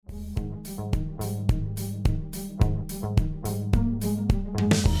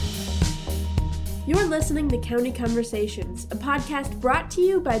You're listening to County Conversations, a podcast brought to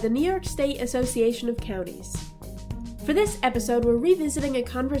you by the New York State Association of Counties. For this episode, we're revisiting a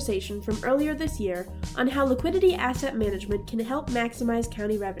conversation from earlier this year on how liquidity asset management can help maximize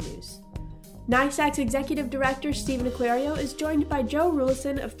county revenues. NYSAC's Executive Director Stephen Aquario is joined by Joe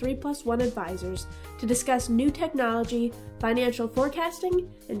Rulison of 3+1 Advisors to discuss new technology, financial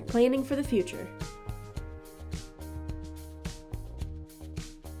forecasting, and planning for the future.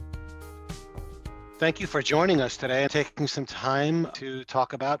 Thank you for joining us today and taking some time to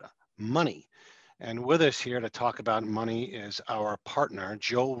talk about money. And with us here to talk about money is our partner,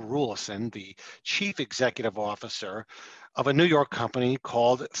 Joe Rulison, the Chief Executive Officer of a New York company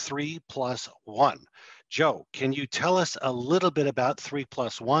called 3+1. Joe, can you tell us a little bit about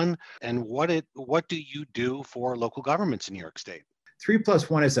 3+1 and what do you do for local governments in New York State?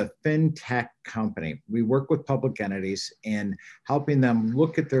 3+1 is a fintech company. We work with public entities in helping them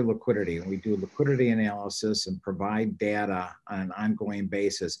look at their liquidity. We do liquidity analysis and provide data on an ongoing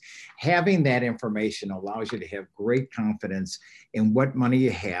basis. Having that information allows you to have great confidence in what money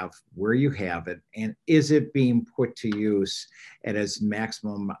you have, where you have it, and is it being put to use at its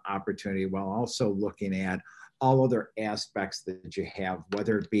maximum opportunity, while also looking at all other aspects that you have,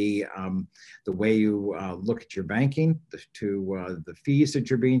 whether it be the way you look at your banking, to the fees that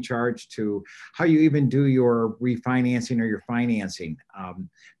you're being charged, to how you even do your refinancing or your financing.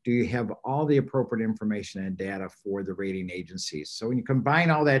 Do you have all the appropriate information and data for the rating agencies? So when you combine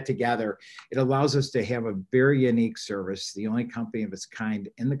all that together, it allows us to have a very unique service, the only company of its kind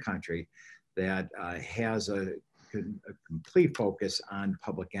in the country that has a complete focus on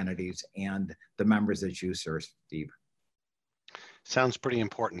public entities and the members that you serve, Steve. Sounds pretty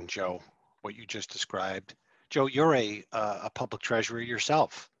important, Joe, what you just described. Joe, you're a public treasurer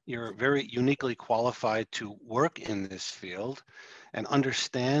yourself. You're very uniquely qualified to work in this field and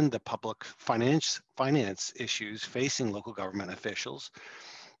understand the public finance issues facing local government officials.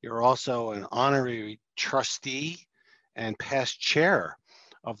 You're also an honorary trustee and past chair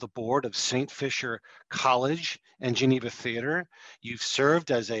of the board of St. Fisher College and Geneva Theater. You've served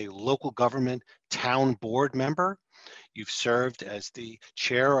as a local government town board member. You've served as the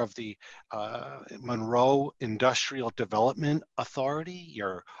chair of the Monroe Industrial Development Authority.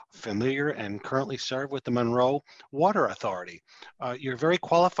 You're familiar and currently serve with the Monroe Water Authority. You're very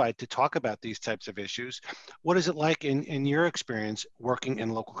qualified to talk about these types of issues. What is it like in your experience working in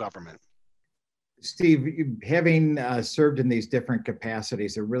local government? Steve, having served in these different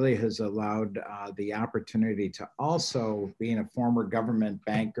capacities, it really has allowed the opportunity to also, being a former government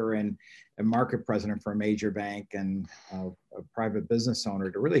banker and a market president for a major bank and a private business owner,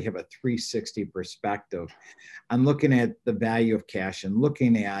 to really have a 360 perspective on looking at the value of cash and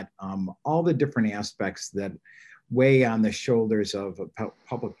looking at all the different aspects that weigh on the shoulders of a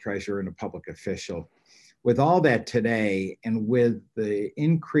public treasurer and a public official. With all that today, and with the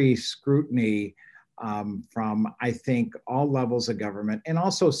increased scrutiny from, I think, all levels of government and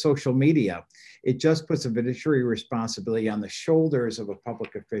also social media, it just puts a fiduciary responsibility on the shoulders of a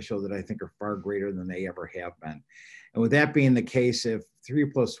public official that I think are far greater than they ever have been. And with that being the case, if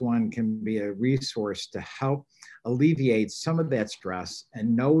 3+1 can be a resource to help alleviate some of that stress,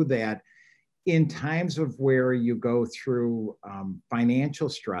 and know that in times of where you go through financial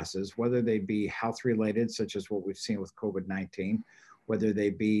stresses, whether they be health related, such as what we've seen with COVID-19, whether they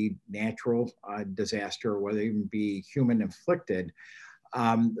be natural disaster, or whether they even be human inflicted,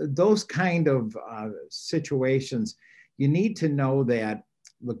 those kind of situations, you need to know that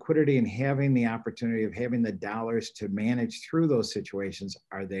liquidity and having the opportunity of having the dollars to manage through those situations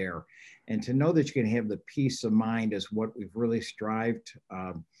are there. And to know that you can have the peace of mind is what we've really strived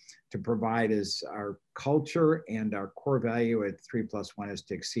to provide as our culture, and our core value at 3+1 is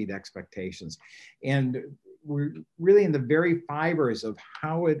to exceed expectations. And we're really in the very fibers of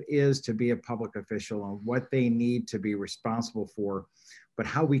how it is to be a public official and what they need to be responsible for, but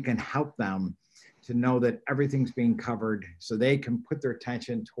how we can help them to know that everything's being covered so they can put their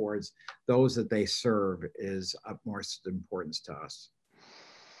attention towards those that they serve is of utmost importance to us.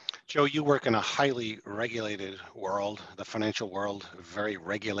 Joe, you work in a highly regulated world, the financial world, very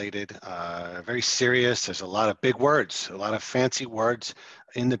regulated, very serious. There's a lot of big words, a lot of fancy words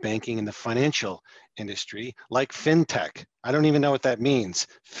in the banking and the financial industry, like fintech. I don't even know what that means,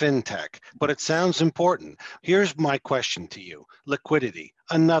 fintech, but it sounds important. Here's my question to you. Liquidity,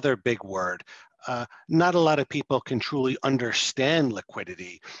 another big word. Not a lot of people can truly understand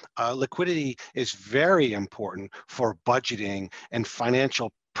liquidity. Liquidity is very important for budgeting and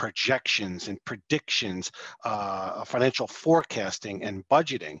financial projections and predictions, financial forecasting and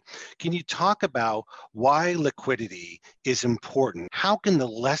budgeting. Can you talk about why liquidity is important? How can the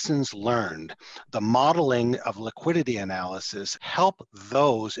lessons learned, the modeling of liquidity analysis, help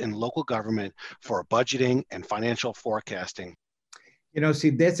those in local government for budgeting and financial forecasting? See,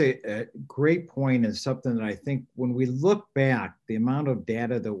 that's a great point, and something that I think when we look back, the amount of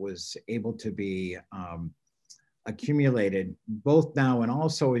data that was able to be accumulated, both now and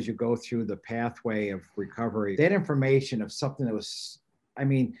also as you go through the pathway of recovery, that information of something that was,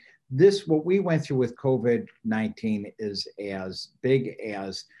 what we went through with COVID-19 is as big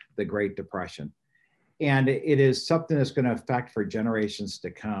as the Great Depression. And it is something that's going to affect for generations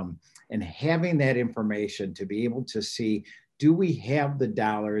to come. And having that information to be able to see, do we have the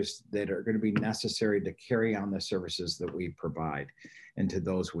dollars that are going to be necessary to carry on the services that we provide and to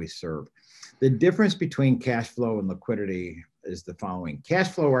those we serve? The difference between cash flow and liquidity is the following. Cash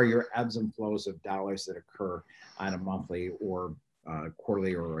flow are your ebbs and flows of dollars that occur on a monthly or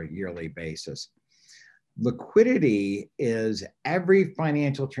quarterly or a yearly basis. Liquidity is every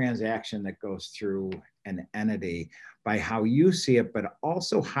financial transaction that goes through an entity by how you see it, but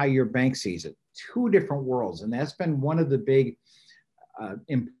also how your bank sees it. Two different worlds. And that's been one of the big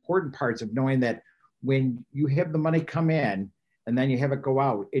important parts of knowing that when you have the money come in and then you have it go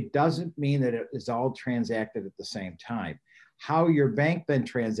out, it doesn't mean that it is all transacted at the same time. How your bank then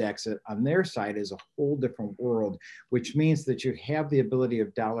transacts it on their side is a whole different world, which means that you have the ability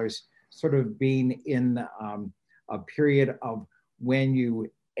of dollars sort of being in a period of when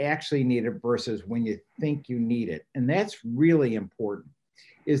you actually need it versus when you think you need it. And that's really important,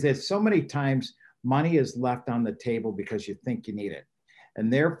 is that so many times money is left on the table because you think you need it.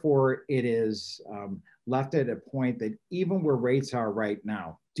 And therefore it is left at a point that even where rates are right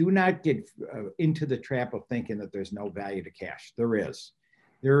now, do not get into the trap of thinking that there's no value to cash. There is.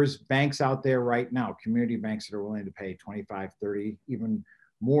 There's banks out there right now, community banks that are willing to pay 25, 30, even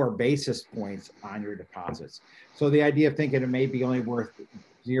more basis points on your deposits. So the idea of thinking it may be only worth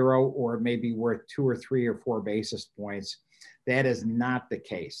 0 or it may be worth 2 or 3 or 4 basis points, that is not the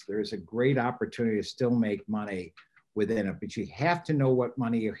case. There's a great opportunity to still make money within it, but you have to know what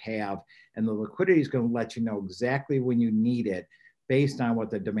money you have, and the liquidity is going to let you know exactly when you need it based on what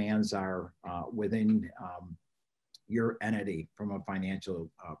the demands are within your entity from a financial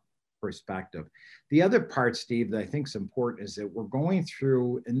perspective. The other part, Steve, that I think is important is that we're going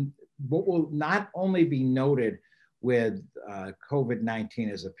through, and what will not only be noted with COVID-19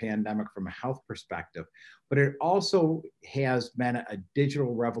 as a pandemic from a health perspective, but it also has been a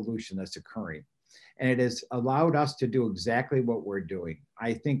digital revolution that's occurring. And it has allowed us to do exactly what we're doing.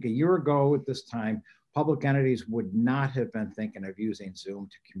 I think a year ago at this time, public entities would not have been thinking of using Zoom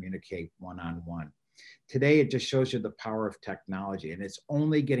to communicate one-on-one. Today, it just shows you the power of technology, and it's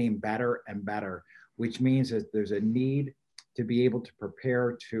only getting better and better, which means that there's a need to be able to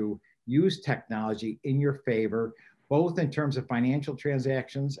prepare to use technology in your favor, both in terms of financial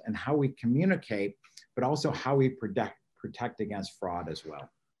transactions and how we communicate, but also how we protect against fraud as well.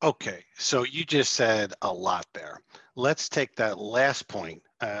 Okay, so you just said a lot there. Let's take that last point,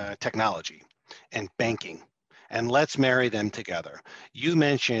 technology and banking, and let's marry them together. You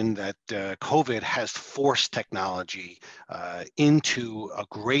mentioned that COVID has forced technology into a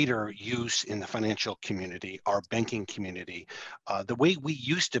greater use in the financial community, our banking community. The way we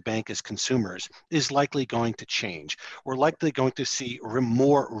used to bank as consumers is likely going to change. We're likely going to see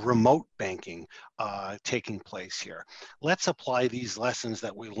more remote banking taking place here. Let's apply these lessons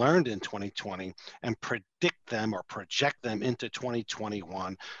that we learned in 2020 and predict them or project them into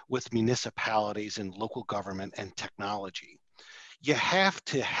 2021 with municipalities and local government and technology. You have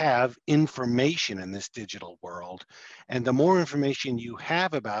to have information in this digital world. And the more information you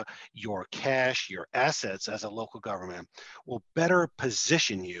have about your cash, your assets as a local government will better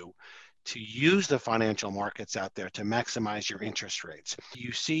position you to use the financial markets out there to maximize your interest rates. Do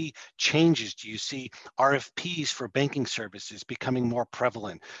you see changes? Do you see RFPs for banking services becoming more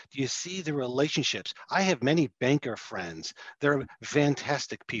prevalent? Do you see the relationships? I have many banker friends. They're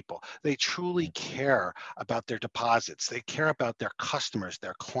fantastic people. They truly care about their deposits. They care about their customers,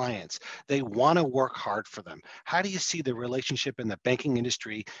 their clients. They want to work hard for them. How do you see the relationship in the banking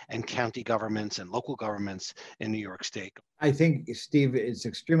industry and county governments and local governments in New York State? I think, Steve, it's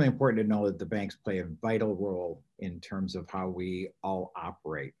extremely important to know that the banks play a vital role in terms of how we all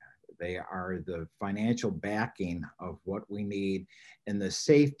operate. They are the financial backing of what we need and the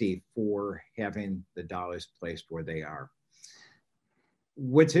safety for having the dollars placed where they are.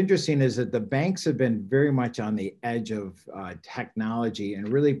 What's interesting is that the banks have been very much on the edge of technology and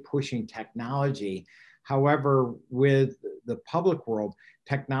really pushing technology. However, with the public world,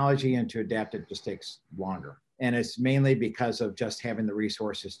 technology and to adapt it just takes longer. And it's mainly because of just having the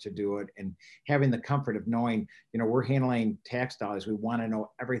resources to do it and having the comfort of knowing, we're handling tax dollars. We want to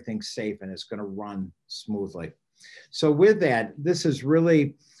know everything's safe and it's going to run smoothly. So with that, this has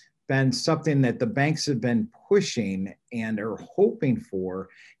really been something that the banks have been pushing and are hoping for.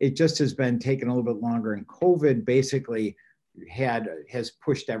 It just has been taking a little bit longer. And COVID basically has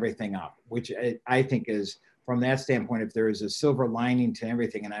pushed everything up, which I think is, from that standpoint, if there is a silver lining to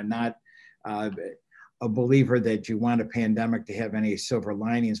everything, and I'm not a believer that you want a pandemic to have any silver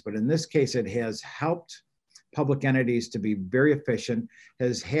linings, but in this case, it has helped public entities to be very efficient,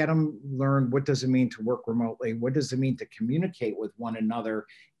 has had them learn what does it mean to work remotely, what does it mean to communicate with one another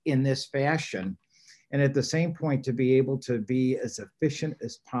in this fashion, and at the same point to be able to be as efficient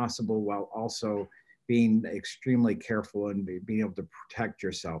as possible while also being extremely careful and being able to protect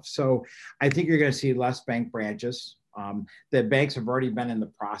yourself. So I think you're going to see less bank branches. The banks have already been in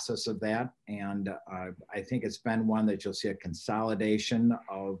the process of that. And I think it's been one that you'll see a consolidation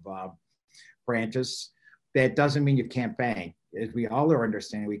of branches. That doesn't mean you can't bank. As we all are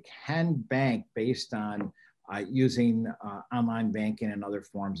understanding, we can bank based on using online banking and other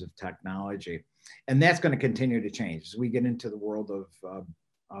forms of technology. And that's going to continue to change as we get into the world of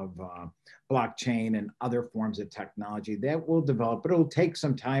blockchain and other forms of technology that will develop, but it'll take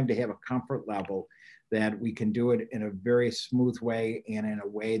some time to have a comfort level that we can do it in a very smooth way and in a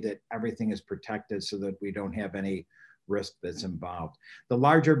way that everything is protected so that we don't have any risk that's involved. The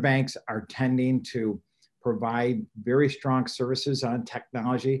larger banks are tending to provide very strong services on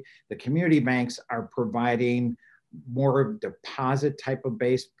technology. The community banks are providing more deposit type of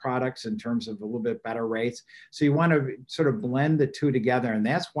based products in terms of a little bit better rates. So you want to sort of blend the two together. And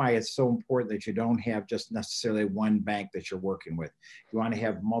that's why it's so important that you don't have just necessarily one bank that you're working with. You want to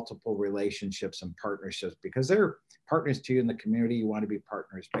have multiple relationships and partnerships because they're partners to you in the community. You want to be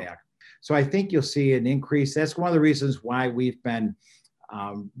partners back. So I think you'll see an increase. That's one of the reasons why we've been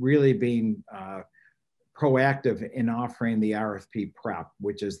really being proactive in offering the RFP Prep,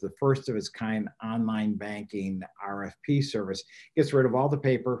 which is the first of its kind online banking RFP service. Gets rid of all the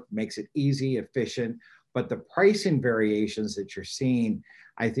paper, makes it easy, efficient, but the pricing variations that you're seeing,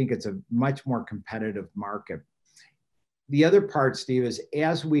 I think it's a much more competitive market. The other part, Steve, is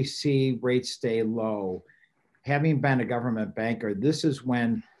as we see rates stay low, having been a government banker, this is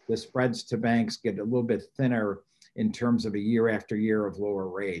when the spreads to banks get a little bit thinner in terms of a year after year of lower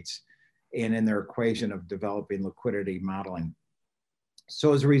rates and in their equation of developing liquidity modeling.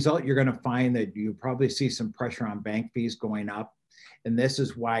 So as a result, you're going to find that you probably see some pressure on bank fees going up. And this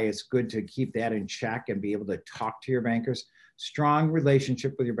is why it's good to keep that in check and be able to talk to your bankers. Strong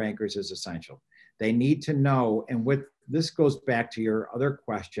relationship with your bankers is essential. They need to know, and what this goes back to your other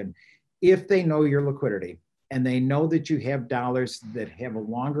question, if they know your liquidity and they know that you have dollars that have a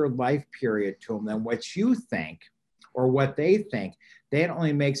longer life period to them than what you think or what they think, that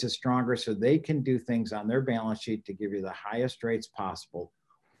only makes it stronger so they can do things on their balance sheet to give you the highest rates possible,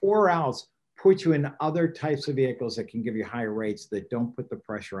 or else put you in other types of vehicles that can give you higher rates that don't put the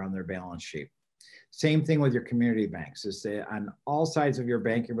pressure on their balance sheet. Same thing with your community banks, is that on all sides of your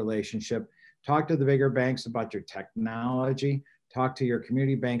banking relationship, talk to the bigger banks about your technology, talk to your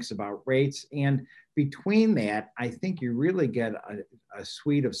community banks about rates. And between that, I think you really get a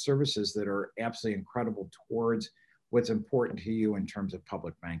suite of services that are absolutely incredible towards what's important to you in terms of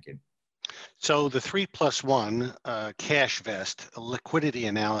public banking. So the 3+1 CashVest liquidity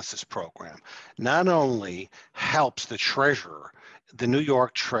analysis program not only helps the treasurer, the New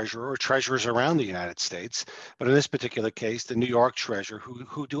York treasurer or treasurers around the United States, but in this particular case, the New York treasurer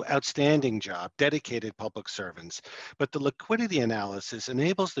who do outstanding job, dedicated public servants. But the liquidity analysis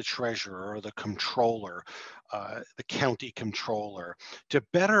enables the treasurer or the comptroller, the county comptroller, to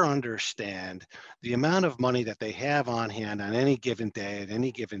better understand the amount of money that they have on hand on any given day at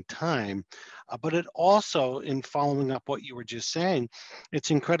any given time. But it also, in following up what you were just saying,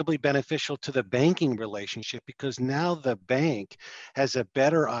 it's incredibly beneficial to the banking relationship because now the bank has a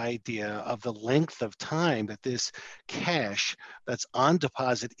better idea of the length of time that this cash that's on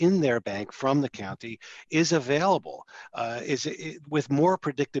deposit in their bank from the county is available. With more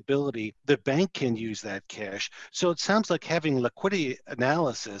predictability, the bank can use that cash. So it sounds like having liquidity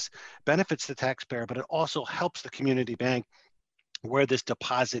analysis benefits the taxpayer, but it also helps the community bank where this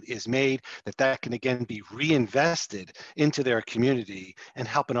deposit is made, that can again be reinvested into their community and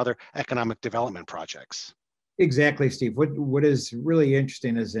help in other economic development projects. Exactly, Steve. What is really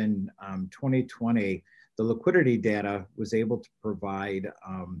interesting is in 2020, the liquidity data was able to provide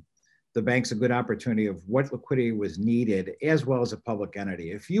the banks a good opportunity of what liquidity was needed, as well as a public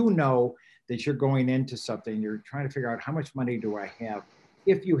entity. If you know that you're going into something, you're trying to figure out how much money do I have,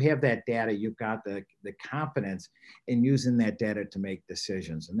 if you have that data, you've got the confidence in using that data to make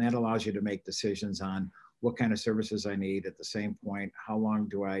decisions. And that allows you to make decisions on what kind of services I need. At the same point, how long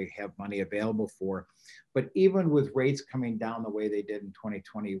do I have money available for? But even with rates coming down the way they did in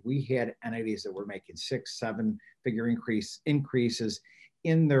 2020, we had entities that were making 6-7 figure increases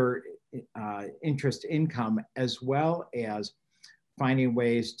in their interest income, as well as finding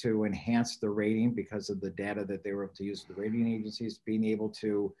ways to enhance the rating because of the data that they were able to use with the rating agencies, being able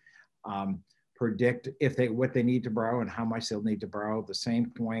to predict what they need to borrow and how much they'll need to borrow. At the same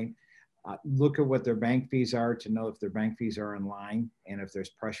point, look at what their bank fees are to know if their bank fees are in line, and if there's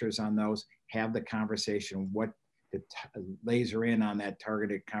pressures on those, have the conversation, laser in on that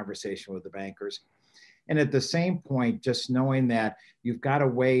targeted conversation with the bankers. And at the same point, just knowing that you've got a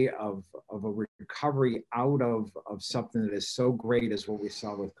way of a recovery out of something that is so great as what we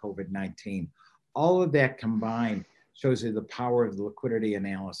saw with COVID-19. All of that combined shows you the power of the liquidity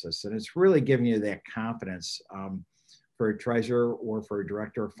analysis. And it's really giving you that confidence for a treasurer or for a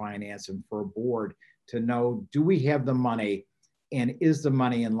director of finance and for a board to know, do we have the money and is the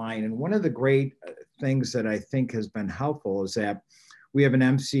money in line? And one of the great things that I think has been helpful is that we have an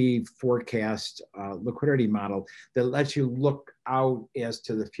MC forecast liquidity model that lets you look out as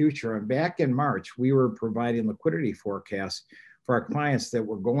to the future. And back in March, we were providing liquidity forecasts for our clients that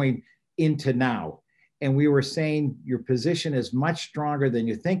were going into now. And we were saying your position is much stronger than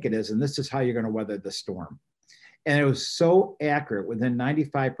you think it is, and this is how you're going to weather the storm. And it was so accurate, within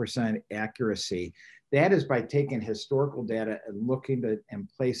 95% accuracy. That is by taking historical data and looking at and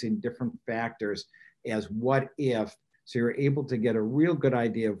placing different factors as what if. So you're able to get a real good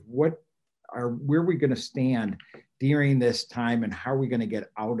idea of where we're going to stand during this time and how are we going to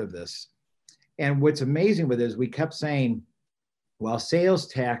get out of this. And what's amazing with it is we kept saying, while sales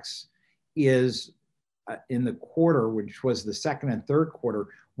tax is in the quarter, which was the second and third quarter,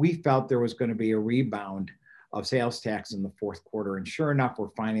 we felt there was going to be a rebound of sales tax in the fourth quarter. And sure enough, we're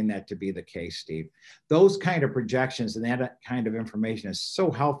finding that to be the case, Steve. Those kind of projections and that kind of information is so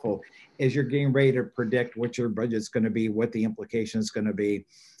helpful as you're getting ready to predict what your budget's going to be, what the implication is going to be.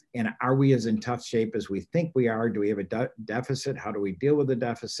 And are we as in tough shape as we think we are? Do we have a deficit? How do we deal with the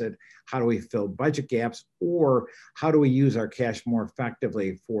deficit? How do we fill budget gaps? Or how do we use our cash more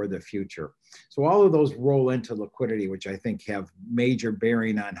effectively for the future? So all of those roll into liquidity, which I think have major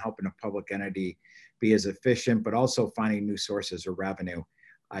bearing on helping a public entity be as efficient, but also finding new sources of revenue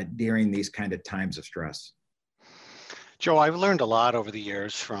during these kind of times of stress. Joe, I've learned a lot over the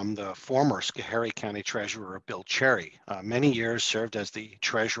years from the former Schoharie County Treasurer, Bill Cherry. Many years served as the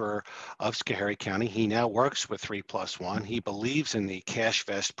treasurer of Schoharie County. He now works with 3+1. He believes in the Cash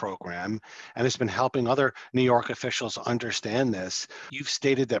Vest program and has been helping other New York officials understand this. You've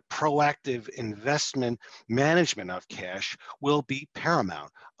stated that proactive investment management of cash will be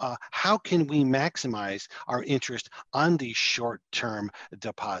paramount. How can we maximize our interest on these short-term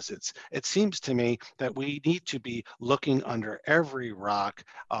deposits? It seems to me that we need to be looking under every rock,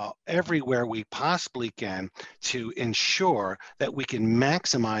 everywhere we possibly can, to ensure that we can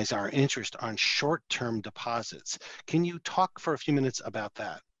maximize our interest on short-term deposits. Can you talk for a few minutes about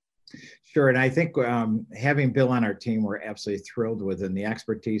that? Sure, and I think having Bill on our team, we're absolutely thrilled with, and the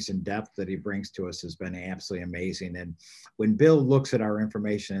expertise and depth that he brings to us has been absolutely amazing. And when Bill looks at our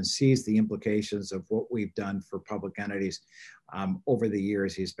information and sees the implications of what we've done for public entities over the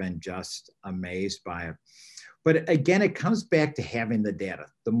years, he's been just amazed by it. But again, it comes back to having the data.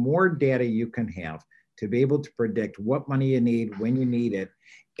 The more data you can have to be able to predict what money you need, when you need it,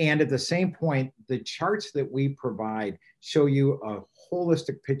 and at the same point, the charts that we provide show you a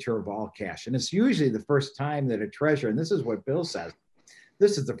holistic picture of all cash. And it's usually the first time that a treasurer, and this is what Bill says,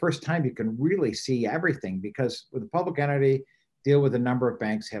 this is the first time you can really see everything, because with a public entity, deal with a number of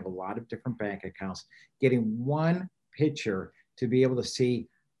banks, have a lot of different bank accounts, getting one picture to be able to see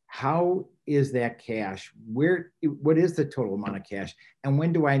how is that cash, what is the total amount of cash, and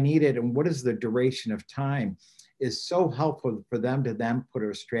when do I need it, and what is the duration of time, is so helpful for them to then put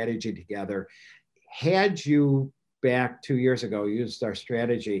a strategy together. Had you back 2 years ago used our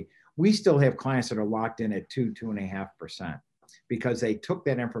strategy, we still have clients that are locked in at 2.5%, because they took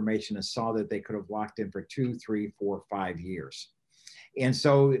that information and saw that they could have locked in for 2, 3, 4, 5 years. And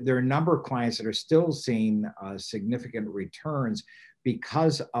so there are a number of clients that are still seeing significant returns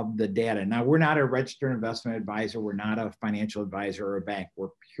because of the data. Now, we're not a registered investment advisor. We're not a financial advisor or a bank. We're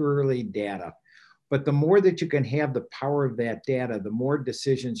purely data. But the more that you can have the power of that data, the more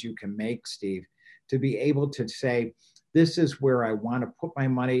decisions you can make, Steve, to be able to say, this is where I want to put my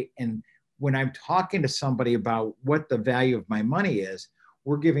money. And when I'm talking to somebody about what the value of my money is,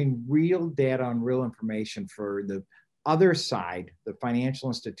 we're giving real data and real information for the other side, the financial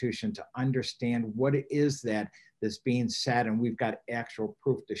institution, to understand what it is that's being said. And we've got actual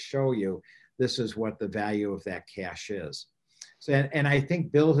proof to show you this is what the value of that cash is. So, and I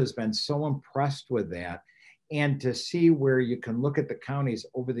think Bill has been so impressed with that. And to see where you can look at the counties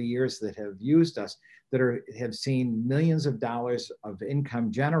over the years that have used us, that have seen millions of dollars of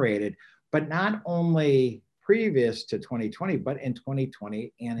income generated, but not only previous to 2020, but in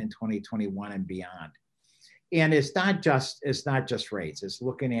 2020 and in 2021 and beyond. And it's not just rates. It's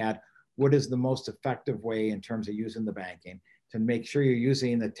looking at what is the most effective way in terms of using the banking to make sure you're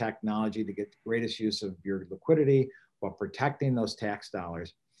using the technology to get the greatest use of your liquidity while protecting those tax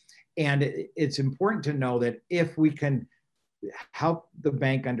dollars. And it's important to know that if we can help the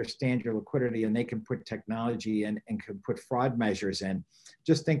bank understand your liquidity and they can put technology in and can put fraud measures in,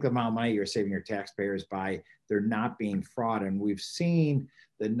 just think the amount of money you're saving your taxpayers by there not being fraud. And we've seen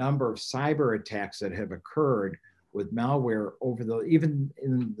the number of cyber attacks that have occurred with malware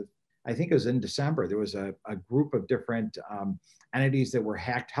I think it was in December, there was a group of different entities that were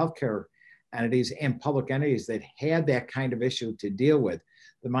hacked, healthcare entities and public entities that had that kind of issue to deal with.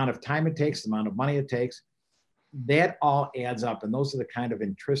 The amount of time it takes, the amount of money it takes, that all adds up. And those are the kind of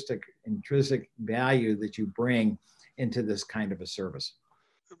intrinsic value that you bring into this kind of a service.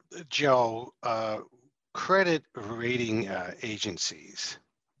 Joe, credit rating agencies,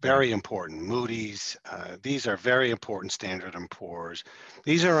 very important. Moody's, these are very important. Standard & Poor's.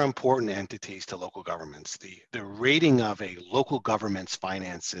 These are important entities to local governments. The rating of a local government's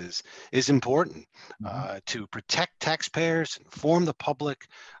finances is important to protect taxpayers, inform the public,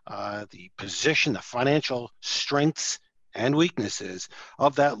 the position, the financial strengths and weaknesses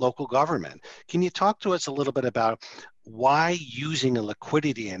of that local government. Can you talk to us a little bit about why using a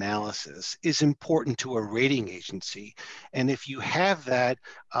liquidity analysis is important to a rating agency? And if you have that,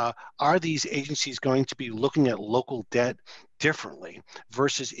 are these agencies going to be looking at local debt differently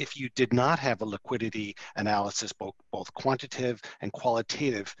versus if you did not have a liquidity analysis, both quantitative and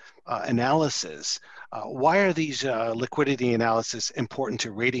qualitative analysis? Why are these liquidity analysis important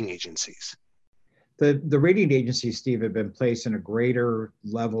to rating agencies? The rating agencies, Steve, have been placed in a greater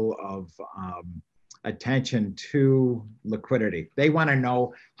level of attention to liquidity. They want to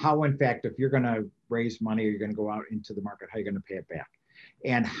know how, in fact, if you're going to raise money or you're going to go out into the market, how you're going to pay it back.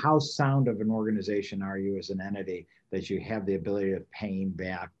 And how sound of an organization are you as an entity that you have the ability of paying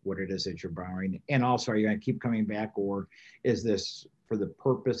back what it is that you're borrowing? And also, are you going to keep coming back, or is this for the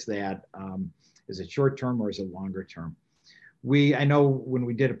purpose that is it short term or is it longer term? I know when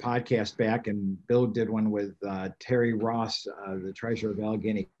we did a podcast back, and Bill did one with Terry Ross, the treasurer of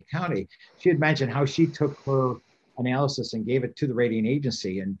Allegheny County, she had mentioned how she took her analysis and gave it to the rating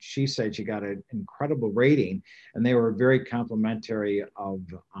agency. And she said she got an incredible rating, and they were very complimentary of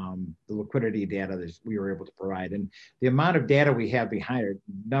the liquidity data that we were able to provide. And the amount of data we have behind it,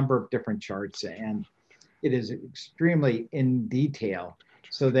 number of different charts, and it is extremely in detail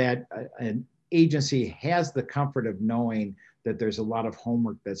so that an agency has the comfort of knowing that there's a lot of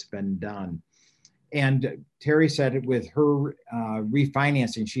homework that's been done. And Terry said with her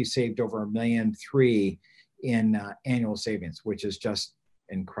refinancing, she saved over $1.3 million in annual savings, which is just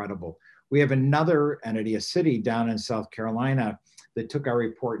incredible. We have another entity, a city down in South Carolina, that took our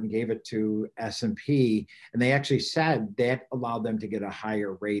report and gave it to S&P, and they actually said that allowed them to get a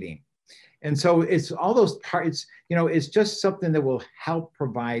higher rating. And so it's all those parts, it's just something that will help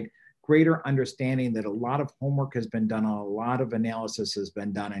provide greater understanding that a lot of homework has been done, a lot of analysis has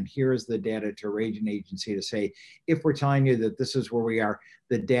been done, and here's the data to a rating agency to say, if we're telling you that this is where we are,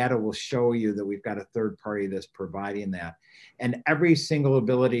 the data will show you that we've got a third party that's providing that. And every single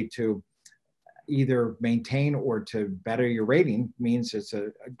ability to either maintain or to better your rating means it's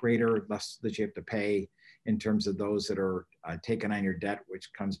a greater less that you have to pay in terms of those that are taken on your debt,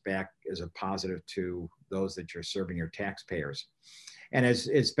 which comes back as a positive to those that you're serving your taxpayers. And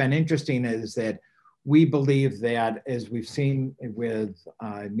it's been interesting is that we believe that, as we've seen with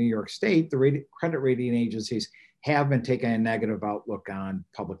New York State, the credit rating agencies have been taking a negative outlook on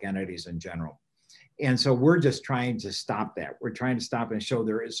public entities in general. And so we're just trying to stop that. We're trying to stop and show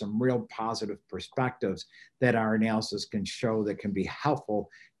there is some real positive perspectives that our analysis can show that can be helpful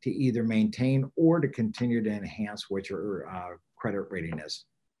to either maintain or to continue to enhance what your credit rating is.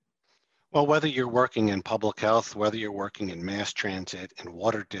 Well, whether you're working in public health, whether you're working in mass transit, in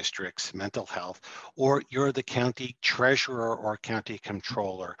water districts, mental health, or you're the county treasurer or county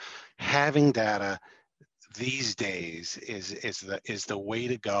controller, having data these days is the way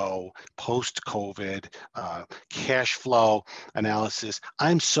to go post-COVID. Cash flow analysis.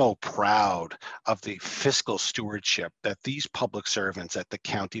 I'm so proud of the fiscal stewardship that these public servants at the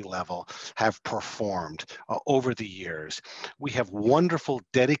county level have performed over the years. We have wonderful,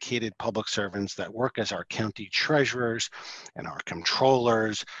 dedicated public servants that work as our county treasurers and our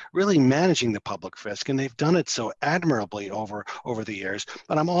controllers, really managing the public fisc, and they've done it so admirably over the years.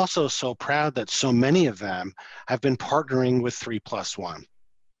 But I'm also so proud that so many of them have been partnering with 3+1.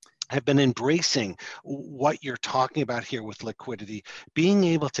 Have been embracing what you're talking about here with liquidity, being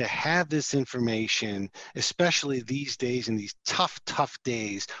able to have this information, especially these days in these tough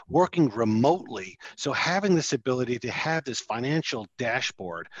days, working remotely. So having this ability to have this financial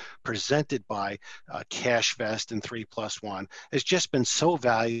dashboard presented by CashVest and 3+1 has just been so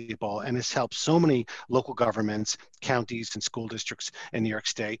valuable and has helped so many local governments, counties, and school districts in New York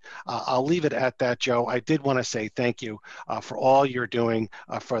State. I'll leave it at that, Joe. I did want to say thank you for all you're doing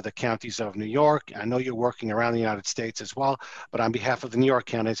for the counties of New York. I know you're working around the United States as well, but on behalf of the New York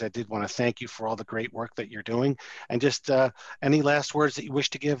counties, I did want to thank you for all the great work that you're doing. And just any last words that you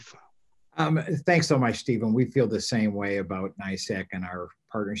wish to give? Thanks so much, Stephen. We feel the same way about NYSEC and our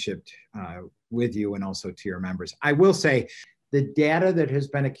partnership with you and also to your members. I will say the data that has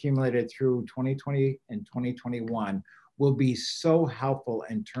been accumulated through 2020 and 2021 will be so helpful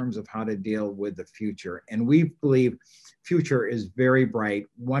in terms of how to deal with the future. And we believe future is very bright,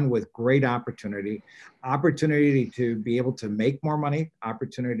 one with great opportunity to be able to make more money,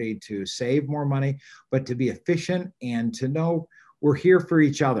 opportunity to save more money, but to be efficient and to know we're here for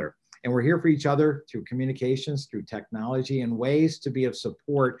each other. And we're here for each other through communications, through technology, and ways to be of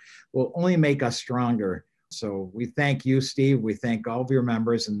support will only make us stronger. So we thank you, Steve. We thank all of your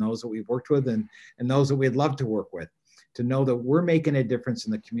members and those that we've worked with and those that we'd love to work with, to know that we're making a difference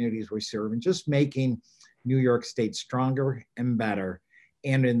in the communities we serve and just making New York State stronger and better,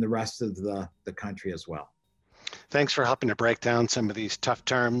 and in the rest of the country as well. Thanks for helping to break down some of these tough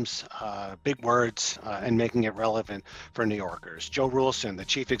terms, big words, and making it relevant for New Yorkers. Joe Rulson, the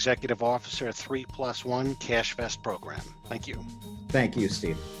Chief Executive Officer at 3+1 CashVest Program. Thank you. Thank you,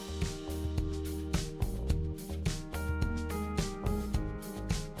 Steve.